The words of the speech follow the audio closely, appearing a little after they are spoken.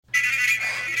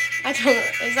I don't know.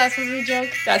 Is that supposed to be a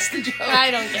joke? That's the joke. I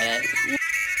don't get it.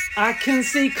 I can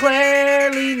see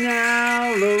clearly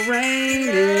now, Lorraine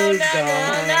is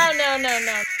gone.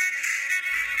 No.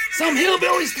 Some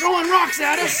hillbillies throwing rocks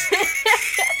at us.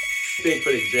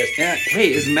 Bigfoot exists. Yeah.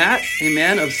 Hey, is Matt a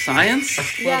man of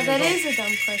science? Yeah, that is a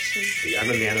dumb question. I'm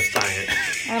a man of science.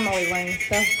 I'm only learning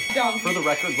stuff. For the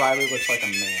record, Riley looks like a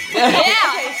man.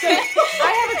 Yeah. So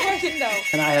I have a question though.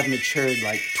 And I have matured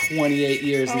like 28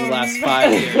 years in the last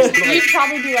 5 years. You'd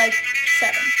probably be like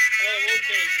 7. Oh,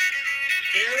 okay.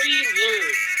 Very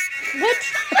lured. What?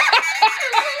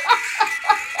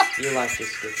 Your life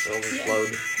just gets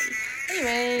overflowed.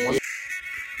 Anyway.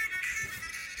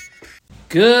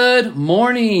 Good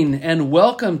morning and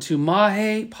welcome to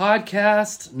Mahe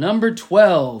Podcast number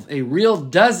 12, a real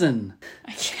dozen.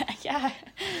 Yeah.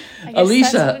 I guess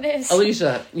Alysha, that's what it is.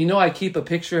 Alysha, you know I keep a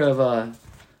picture of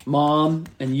Mom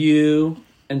and you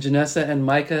and Janessa and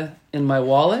Micah in my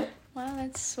wallet. Wow,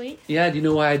 that's sweet. Yeah, do you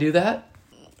know why I do that?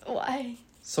 Why?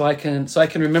 So I can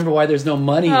remember why there's no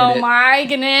money in it. Oh my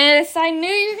goodness! I knew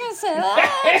you were gonna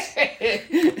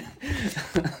say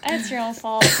that. That's your own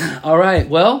fault. All right,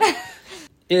 well,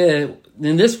 in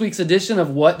this week's edition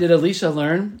of What Did Alysha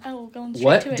Learn? Oh, going straight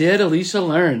What to it. did Alysha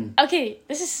learn? Okay,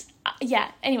 this is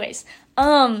anyways,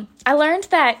 I learned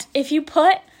that if you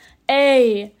put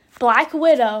a black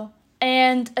widow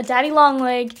and a daddy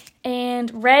longleg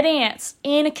and red ants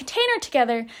in a container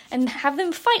together and have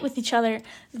them fight with each other,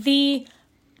 the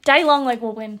daddy longleg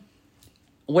will win.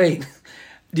 Wait,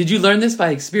 did you learn this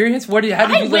by experience? How did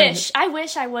you learn? I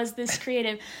wish I was this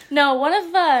creative. No, one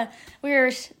of we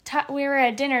were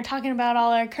at dinner talking about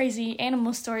all our crazy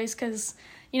animal stories because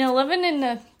living in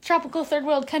a tropical third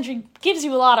world country gives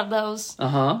you a lot of those.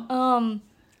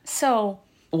 So.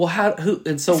 Well,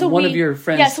 one of your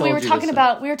friends. Yeah, so told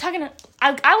we were talking.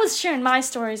 I was sharing my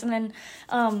stories, and then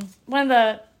one of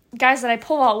the guys that I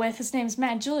pole vault with, his name's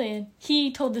Matt Julian. He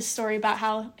told this story about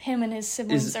how him and his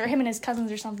siblings, or him and his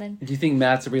cousins, or something. Do you think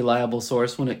Matt's a reliable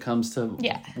source when it comes to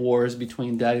wars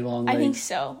between daddy longlegs? I think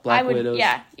so. Black widows.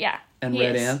 Yeah. And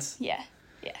red ants. Yeah.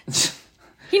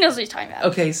 He knows what he's talking about.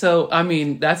 Okay, so I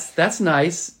mean that's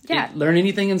nice. Yeah. Learn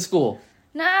anything in school?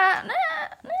 Nah.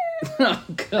 Oh,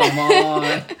 come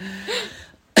on.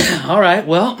 All right,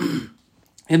 well,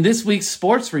 in this week's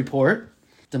sports report,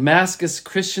 Damascus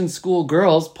Christian School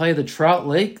girls play the Trout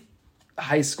Lake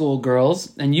High School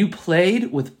girls, and you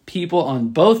played with people on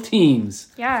both teams.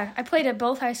 Yeah, I played at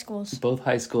both high schools.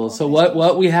 So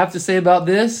what we have to say about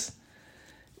this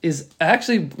is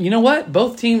actually, you know what?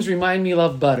 Both teams remind me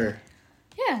of butter.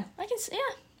 Yeah, I can see,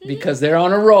 yeah. Because they're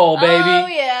on a roll, baby. Oh,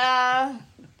 yeah.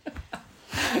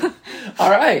 All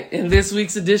right, in this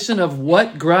week's edition of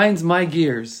What Grinds My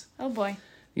Gears. Oh, boy.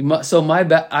 So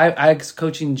I was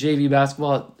coaching JV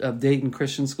basketball at Dayton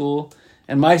Christian School,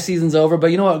 and my season's over. But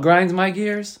you know what grinds my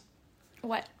gears?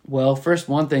 What? Well, first,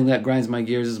 one thing that grinds my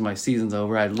gears is my season's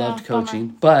over. I loved coaching,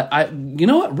 bummer. but you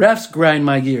know what? Refs grind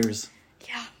my gears.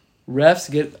 Yeah. Refs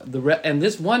get and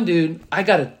this one dude,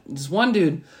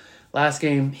 last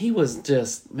game, he was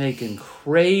just making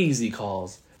crazy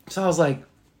calls. So I was like,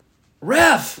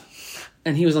 ref!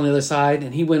 And he was on the other side,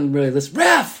 and he wouldn't really listen.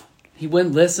 Ref! He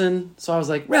wouldn't listen. So I was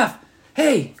like, ref,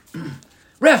 hey,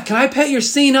 ref, can I pet your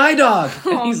seeing eye dog?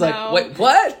 And he's like, wait,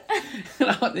 what?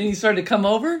 And he started to come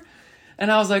over,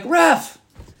 and I was like, ref,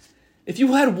 if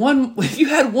you had one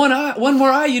more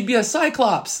eye, you'd be a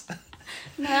cyclops.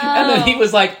 No. And then he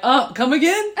was like, come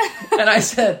again? And I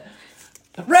said,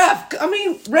 ref,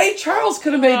 Ray Charles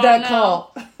could have made that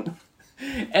call.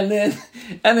 And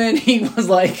then he was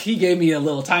like, he gave me a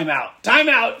little timeout.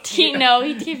 No,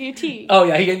 he gave you tea. Oh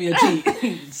yeah, he gave me a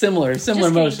tea. similar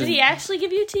motion. Did he actually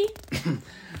give you tea?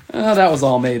 Oh, that was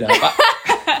all made up.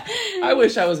 I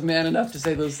wish I was man enough to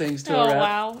say those things to a ref. Oh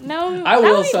wow, no, I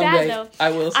will someday. someday.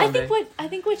 I will someday. I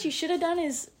think what you should have done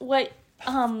is what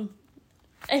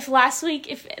if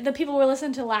the people were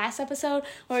listening to last episode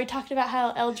where we talked about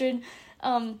how Eldred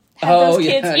had those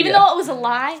kids, even though it was a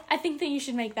lie, I think that you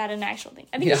should make that an actual thing.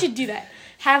 I think you should do that.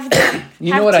 Have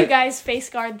two guys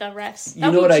face guard the refs. You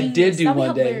know what I did do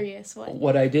one day? Hilarious.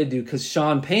 What I did do, because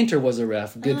Sean Painter was a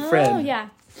ref, good friend. Oh yeah.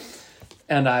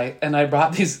 And I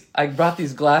brought these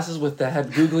glasses that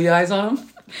had googly eyes on them.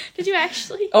 Did you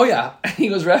actually? Oh yeah, he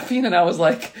was reffing, and I was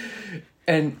like,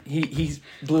 and he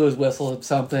blew his whistle at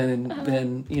something, and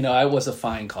then it was a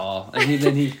fine call, and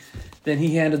then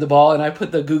he handed the ball, and I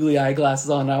put the googly eye glasses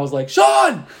on, and I was like,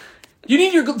 Sean, do you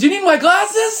need my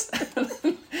glasses?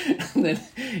 And then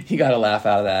he got a laugh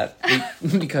out of that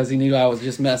because he knew I was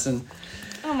just messing.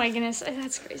 Oh my goodness,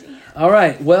 that's crazy. All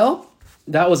right, well,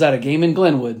 that was at a game in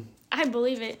Glenwood. I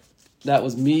believe it. That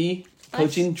was me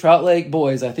coaching Trout Lake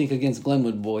boys, I think, against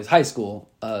Glenwood boys, high school.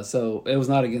 So it was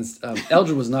not against,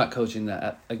 Eldred was not coaching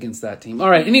against that team. All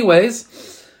right,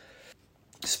 anyways,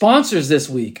 sponsors this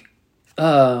week.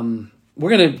 We're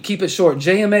going to keep it short.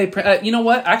 JMA, you know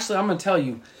what? Actually, I'm going to tell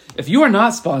you, if you are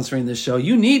not sponsoring this show,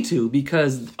 you need to,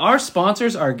 because our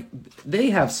sponsors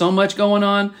they have so much going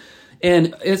on,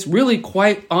 and it's really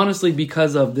quite honestly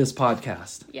because of this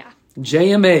podcast. Yeah.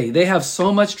 JMA, they have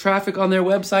so much traffic on their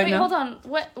website now. Hold on.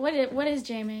 What is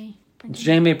JMA Printing?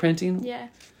 JMA Printing? Yeah.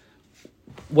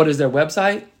 What is their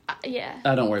website? Yeah.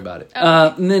 Don't worry about it. Okay.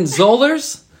 And then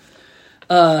Zoller's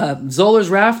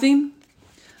Rafting.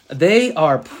 They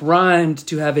are primed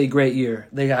to have a great year.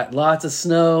 They got lots of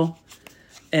snow,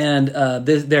 and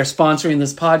they're sponsoring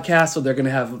this podcast, so they're going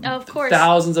to have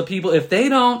thousands of people. If they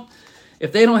don't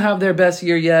have their best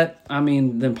year yet, I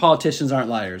mean, then politicians aren't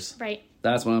liars. Right.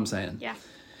 That's what I'm saying. Yeah.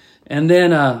 And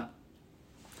then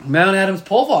Mount Adams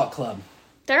Pole Vault Club.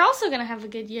 They're also going to have a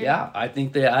good year. Yeah, I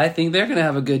think they're going to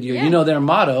have a good year. Yeah. You know their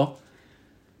motto.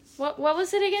 What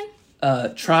was it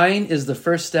again? Trying is the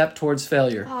first step towards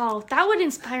failure. Oh, that would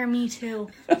inspire me too.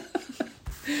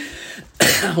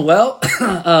 Well,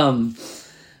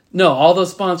 no, all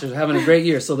those sponsors are having a great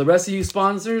year. So the rest of you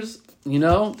sponsors,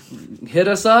 hit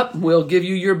us up. We'll give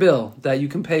you your bill that you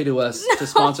can pay to us to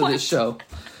sponsor this show.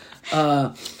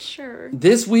 Sure.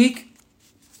 This week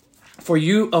for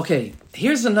you, okay,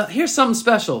 here's something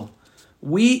special.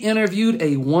 We interviewed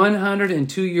a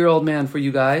 102-year-old man for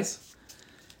you guys.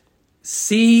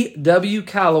 C.W.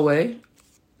 Calloway.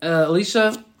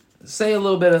 Alysha, say a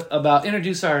little bit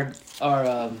introduce our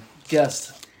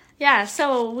guest. Yeah,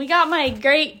 so we got my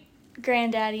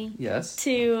great-granddaddy. Yes.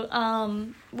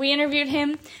 We interviewed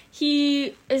him.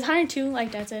 He is 102,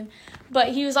 like Dad said. But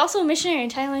he was also a missionary in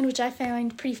Thailand, which I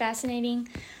find pretty fascinating.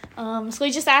 So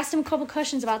we just asked him a couple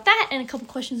questions about that and a couple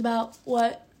questions about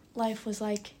what life was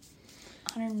like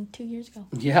 102 years ago.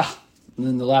 Yeah,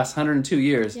 in the last 102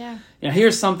 years. Yeah. Now,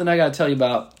 here's something I got to tell you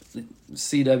about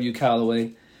C.W.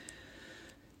 Calloway.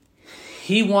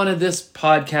 He wanted this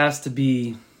podcast to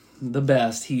be the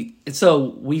best.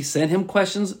 So we sent him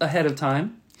questions ahead of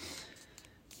time.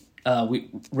 We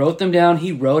wrote them down.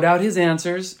 He wrote out his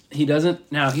answers. He's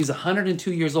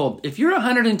 102 years old. If you're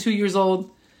 102 years old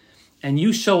and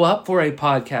you show up for a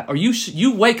podcast, or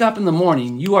you wake up in the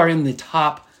morning, you are in the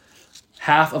top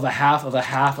half of a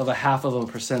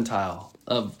percentile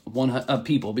of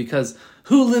people, because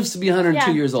who lives to be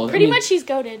 102 years old? Pretty much he's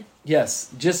goated. Yes,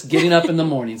 just getting up in the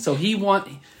morning. So he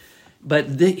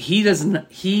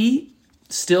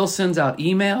still sends out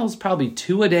emails, probably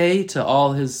 2 a day, to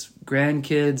all his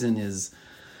grandkids and his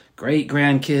great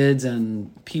grandkids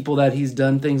and people that he's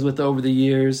done things with over the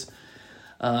years.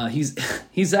 I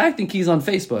think he's on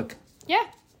Facebook. Yeah.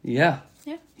 Yeah.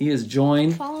 He is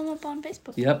joined. Follow him up on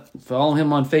Facebook. Yep. Follow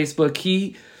him on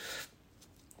Facebook.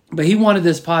 But he wanted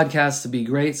this podcast to be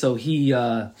great, so he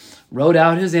wrote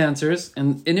out his answers,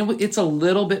 and it's a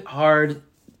little bit hard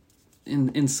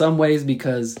in some ways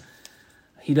because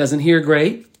he doesn't hear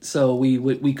great, so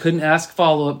we couldn't ask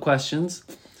follow-up questions.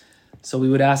 So we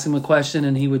would ask him a question,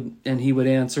 and he would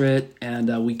answer it,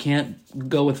 and we can't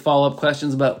go with follow-up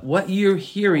questions. But what you're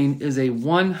hearing is a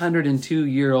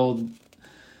 102-year-old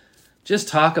just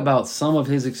talk about some of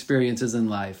his experiences in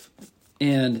life,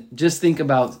 and just think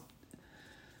about,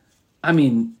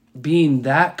 being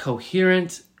that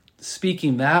coherent,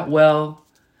 speaking that well,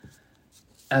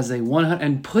 as a 100,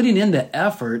 and putting in the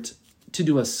effort to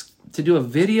do a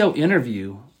video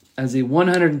interview as a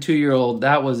 102-year-old.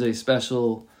 That was a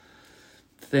special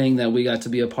thing that we got to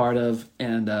be a part of,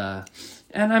 and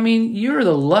you're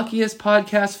the luckiest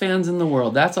podcast fans in the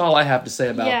world. That's all I have to say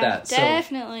about that.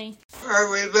 Definitely. Are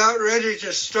we about ready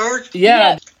to start?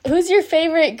 Yeah. Who's your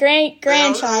favorite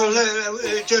grandchild?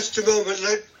 Just a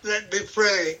moment. Let me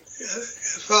pray.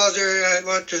 Father, I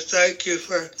want to thank you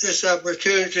for this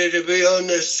opportunity to be on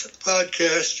this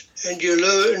podcast. And you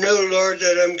know, Lord,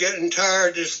 that I'm getting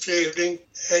tired this evening.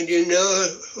 And you know,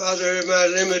 Father, my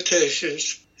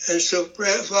limitations. And so,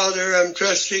 Father, I'm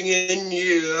trusting in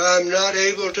you. I'm not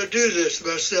able to do this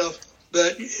myself,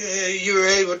 but you're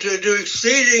able to do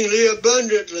exceedingly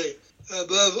abundantly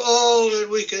above all that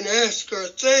we can ask or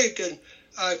think. And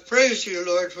I praise you,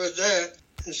 Lord, for that.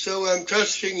 And so I'm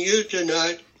trusting you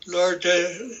tonight, Lord,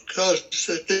 to cause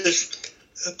that this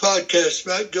podcast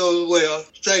might go well.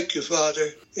 Thank you,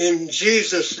 Father. In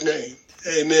Jesus' name,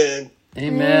 amen.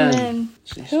 Amen.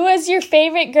 Who is your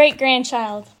favorite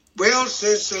great-grandchild? Well,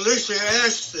 since Alysha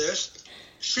asked this,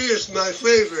 she is my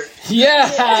favorite. Yeah.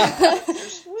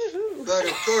 But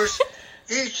of course,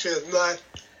 each of my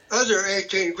other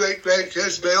 18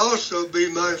 great-grandkids may also be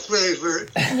my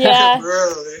favorite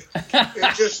temporarily.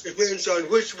 It just depends on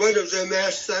which one of them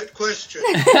asks that question.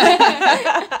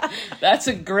 That's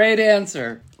a great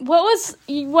answer. What was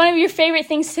one of your favorite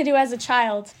things to do as a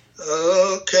child?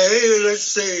 Okay, let's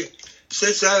see.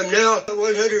 Since I'm now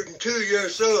 102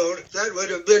 years old, that would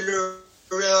have been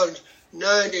around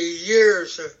 90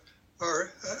 years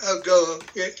or ago,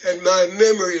 and my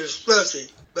memory is fuzzy.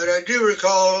 But I do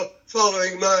recall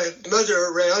following my mother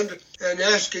around and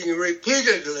asking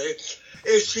repeatedly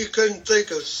if she couldn't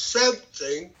think of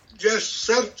something, just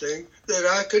something, that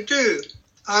I could do.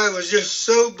 I was just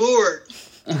so bored.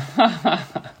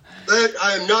 But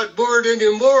I'm not bored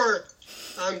anymore.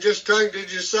 I'm just trying to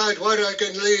decide what I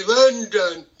can leave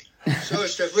undone so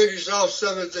as to finish off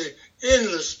some of the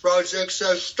endless projects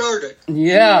I've started.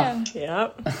 Yeah.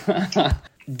 Yep.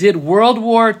 Did World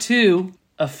War II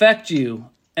affect you,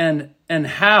 and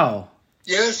how?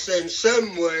 Yes, in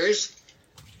some ways,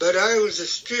 but I was a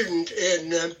student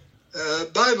in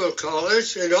Bible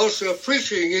college and also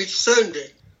preaching each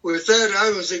Sunday. With that,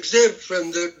 I was exempt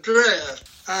from the draft.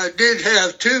 I did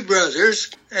have two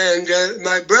brothers, and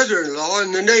my brother-in-law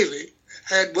in the Navy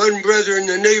had one brother in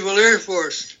the Naval Air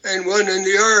Force and one in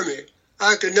the Army.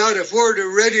 I could not afford a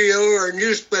radio or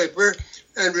newspaper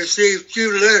and received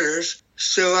few letters,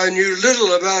 so I knew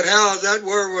little about how that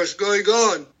war was going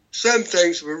on. Some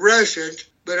things were rationed,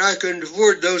 but I couldn't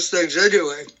afford those things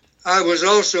anyway. I was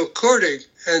also courting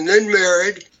and then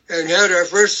married and had our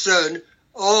first son,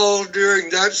 all during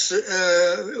that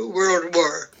World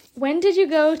War. When did you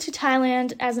go to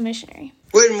Thailand as a missionary?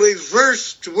 When we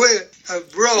first went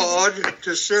abroad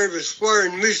to serve as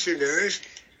foreign missionaries,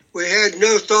 we had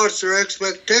no thoughts or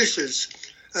expectations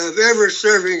of ever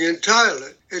serving in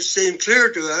Thailand. It seemed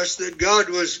clear to us that God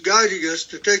was guiding us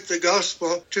to take the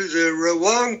gospel to the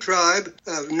Rawang tribe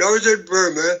of northern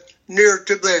Burma near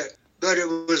Tibet. But it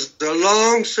was the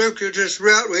long, circuitous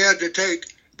route we had to take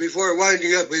before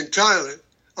winding up in Thailand.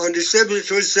 On December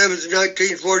 27,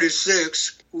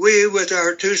 1946, we, with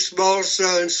our two small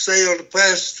sons, sailed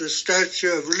past the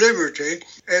Statue of Liberty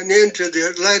and into the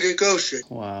Atlantic Ocean.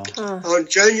 Wow. On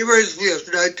January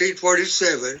 5th,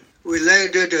 1947, we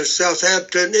landed at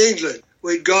Southampton, England.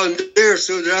 We'd gone there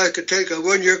so that I could take a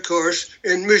one-year course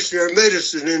in missionary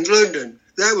medicine in London.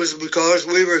 That was because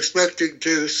we were expecting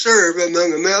to serve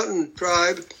among a mountain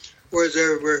tribe where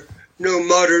there were no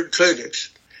modern clinics.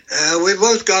 We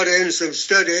both got in some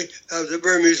study of the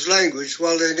Burmese language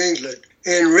while in England.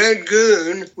 In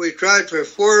Rangoon, we tried for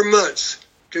 4 months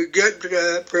to get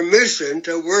permission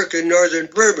to work in northern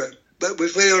Burma, but we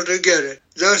failed to get it.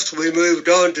 Thus, we moved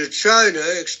on to China,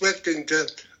 expecting to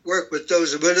work with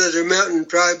those of another mountain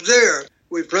tribe there.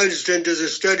 We plunged into the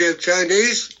study of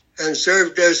Chinese and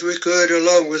served as we could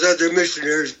along with other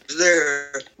missionaries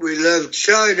there. We loved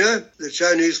China, the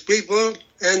Chinese people,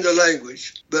 and the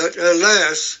language. But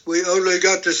alas, we only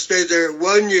got to stay there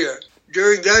 1 year.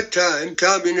 During that time,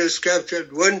 communists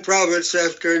captured one province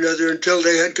after another until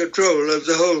they had control of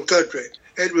the whole country.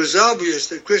 It was obvious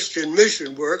that Christian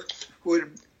mission work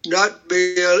would not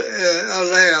be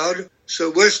allowed, so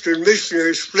Western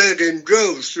missionaries fled in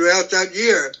droves throughout that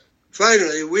year.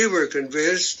 Finally, we were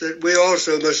convinced that we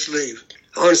also must leave.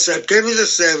 On September the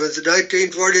 7th,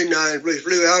 1949, we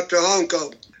flew out to Hong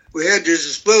Kong. We had to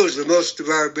dispose of most of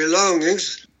our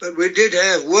belongings, but we did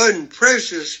have one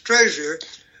precious treasure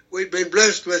we'd been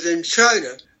blessed with in China.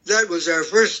 That was our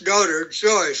first daughter,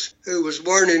 Joyce, who was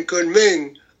born in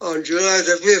Kunming on July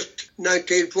the 5th,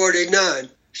 1949.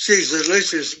 She's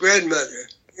Alysha's grandmother.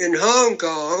 In Hong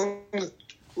Kong,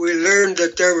 we learned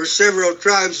that there were several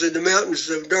tribes in the mountains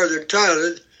of northern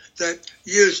Thailand that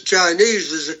used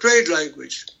Chinese as a trade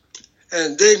language.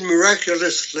 And then,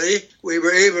 miraculously, we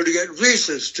were able to get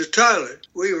visas to Thailand.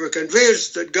 We were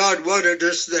convinced that God wanted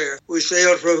us there. We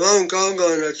sailed from Hong Kong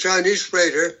on a Chinese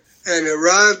freighter and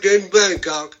arrived in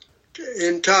Bangkok,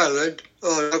 in Thailand,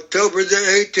 on October the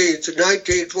 18th,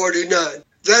 1949.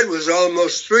 That was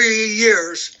almost 3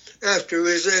 years after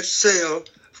we set sail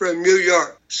from New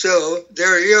York. So,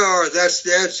 there you are. That's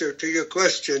the answer to your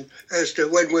question as to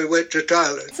when we went to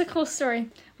Thailand. It's a cool story.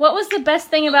 What was the best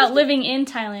thing about living in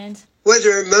Thailand?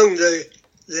 Whether among the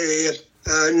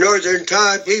northern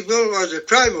Thai people or the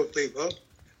tribal people,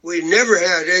 we never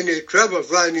had any trouble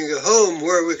finding a home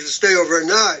where we could stay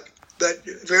overnight. But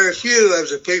very few of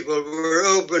the people were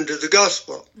open to the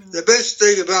gospel. The best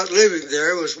thing about living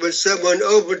there was when someone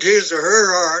opened his or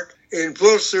her heart in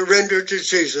full surrender to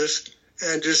Jesus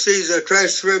and to see the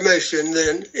transformation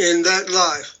then in that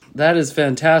life. That is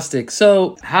fantastic.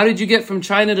 So, how did you get from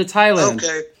China to Thailand?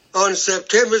 Okay. On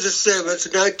September the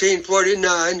 7th,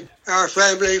 1949, our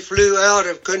family flew out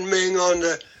of Kunming on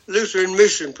the Lutheran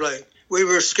mission plane. We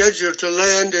were scheduled to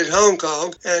land in Hong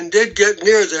Kong and did get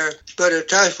near there, but a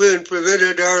typhoon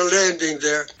prevented our landing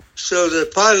there. So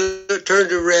the pilot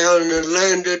turned around and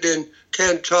landed in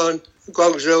Canton,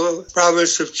 Guangzhou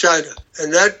province of China.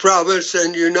 And that province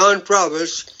and Yunnan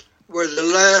province were the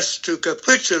last to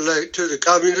capitulate to the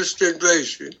communist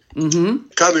invasion.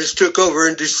 Communists took over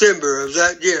in December of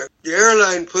that year. The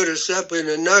airline put us up in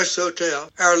a nice hotel.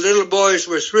 Our little boys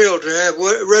were thrilled to have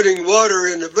running water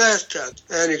in the bathtub,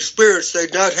 an experience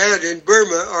they'd not had in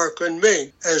Burma or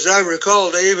Kunming. As I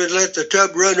recall, they even let the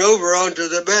tub run over onto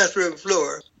the bathroom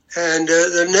floor. And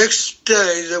the next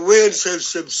day, the winds had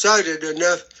subsided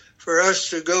enough for us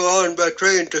to go on by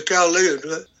train to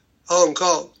Kowloon, Hong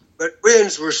Kong. But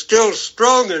winds were still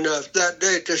strong enough that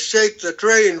day to shake the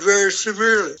train very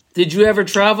severely. Did you ever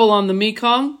travel on the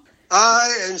Mekong?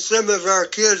 I and some of our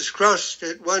kids crossed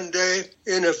it one day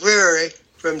in a ferry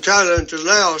from Thailand to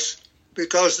Laos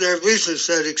because their visas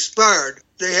had expired.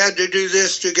 They had to do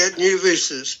this to get new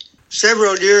visas.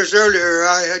 Several years earlier,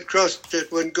 I had crossed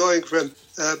it when going from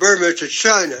Burma to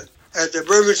China. At the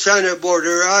Burma-China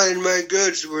border, I and my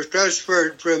goods were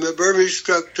transferred from a Burmese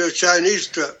truck to a Chinese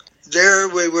truck. There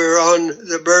we were on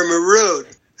the Burma Road.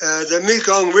 The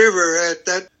Mekong River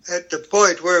at the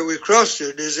point where we crossed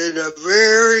it is in a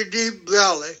very deep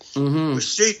valley with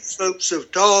steep slopes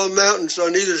of tall mountains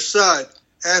on either side.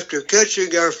 After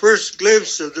catching our first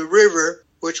glimpse of the river,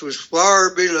 which was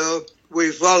far below,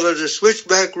 we followed a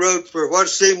switchback road for what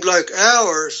seemed like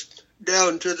hours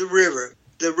down to the river.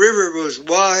 The river was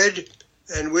wide,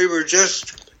 and we were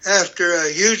just after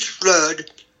a huge flood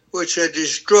which had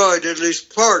destroyed at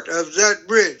least part of that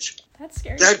bridge. That's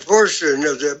scary. That portion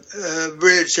of the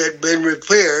bridge had been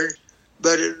repaired,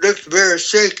 but it looked very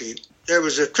shaky. There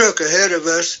was a truck ahead of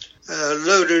us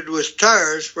loaded with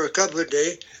tires for a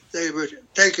company. They were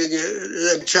taking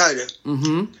them to China.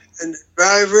 And the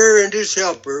driver and his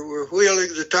helper were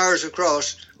wheeling the tires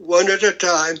across one at a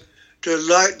time to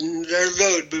lighten their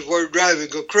load before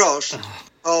driving across.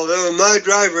 Although my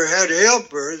driver had a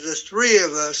helper, the three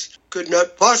of us could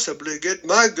not possibly get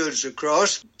my goods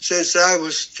across since I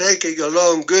was taking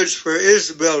along goods for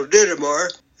Isabel Didamar,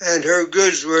 and her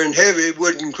goods were in heavy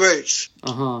wooden crates.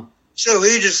 So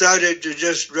he decided to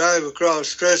just drive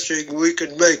across, trusting we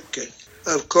could make it.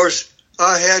 Of course,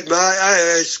 I had my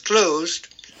eyes closed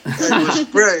and was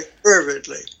praying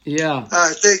fervently. Yeah.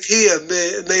 I think he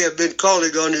may have been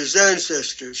calling on his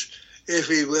ancestors, if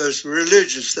he was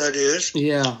religious, that is.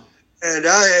 Yeah. And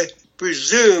I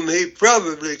presume he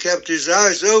probably kept his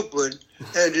eyes open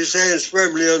and his hands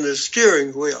firmly on the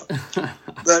steering wheel.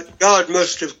 But God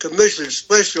must have commissioned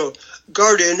special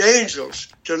guardian angels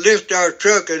to lift our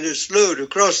truck and its load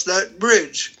across that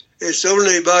bridge. It's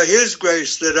only by his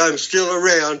grace that I'm still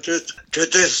around to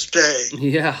this day.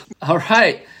 Yeah. All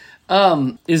right.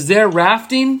 Is there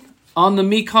rafting on the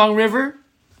Mekong River?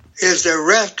 Is there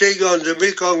rafting on the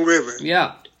Mekong River?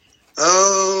 Yeah.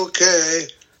 Okay.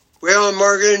 Well,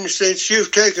 Morgan, since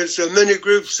you've taken so many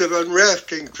groups of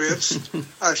rafting trips,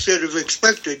 I should have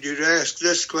expected you to ask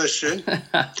this question.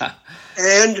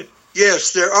 And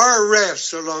yes, there are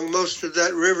rafts along most of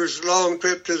that river's long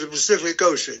trip to the Pacific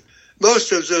Ocean.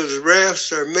 Most of those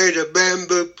rafts are made of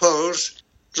bamboo poles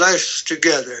lashed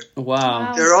together.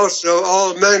 Wow. There are also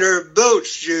all manner of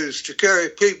boats used to carry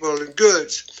people and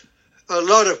goods. A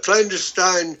lot of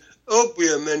clandestine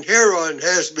opium and heroin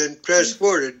has been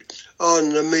transported on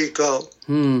the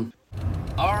Mekong.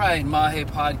 All right, Mahe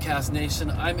Podcast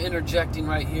Nation, I'm interjecting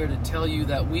right here to tell you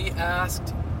that we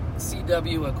asked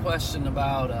CW a question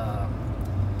about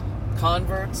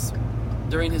converts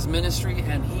during his ministry,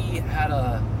 and he had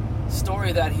a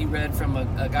story that he read from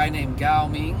a guy named Gao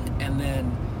Ming, and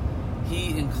then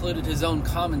he included his own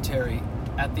commentary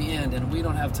at the end, and we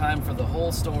don't have time for the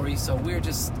whole story, so we're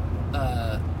just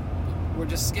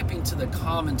skipping to the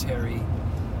commentary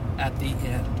at the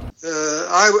end.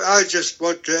 I just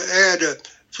want to add a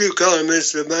few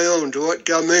comments of my own to what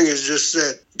Gao Ming has just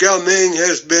said. Gao Ming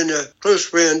has been a close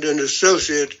friend and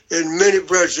associate in many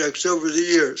projects over the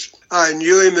years. I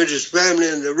knew him and his family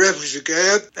in the refugee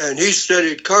camp, and he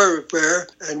studied car repair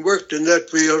and worked in that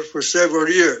field for several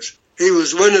years. He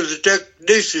was one of the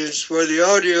technicians for the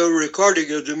audio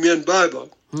recording of the Min Bible.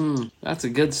 That's a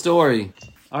good story.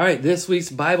 All right, this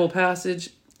week's Bible passage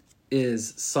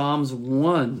is Psalms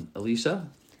 1. Alysha?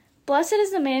 Blessed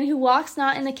is the man who walks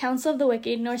not in the counsel of the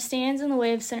wicked, nor stands in the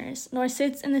way of sinners, nor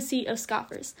sits in the seat of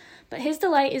scoffers. But his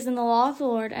delight is in the law of the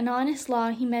Lord, and on his law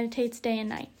he meditates day and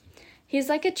night. He is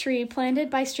like a tree planted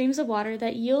by streams of water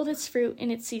that yield its fruit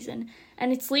in its season,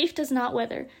 and its leaf does not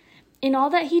wither. In all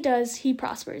that he does, he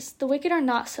prospers. The wicked are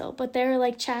not so, but they are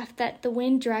like chaff that the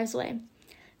wind drives away.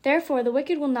 Therefore, the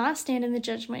wicked will not stand in the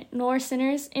judgment, nor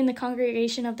sinners in the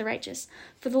congregation of the righteous.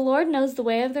 For the Lord knows the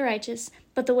way of the righteous,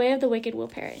 but the way of the wicked will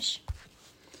perish.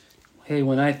 Hey,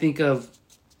 when I think of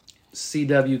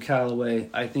C.W. Calloway,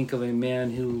 I think of a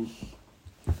man who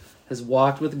has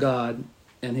walked with God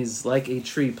and is like a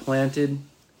tree planted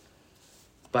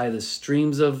by the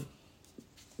streams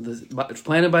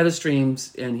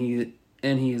and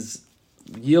he is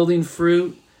yielding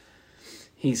fruit.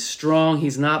 He's strong.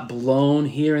 He's not blown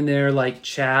here and there like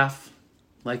chaff,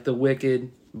 like the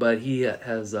wicked, but he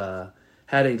has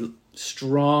had a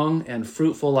strong and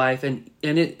fruitful life. And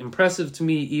it impressive to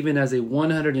me, even as a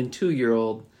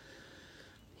 102-year-old,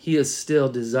 he is still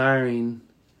desiring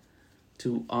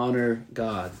to honor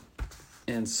God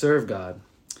and serve God.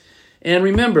 And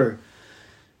remember,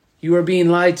 you are being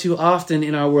lied to often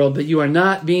in our world, but you are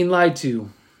not being lied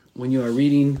to when you are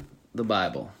reading the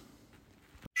Bible.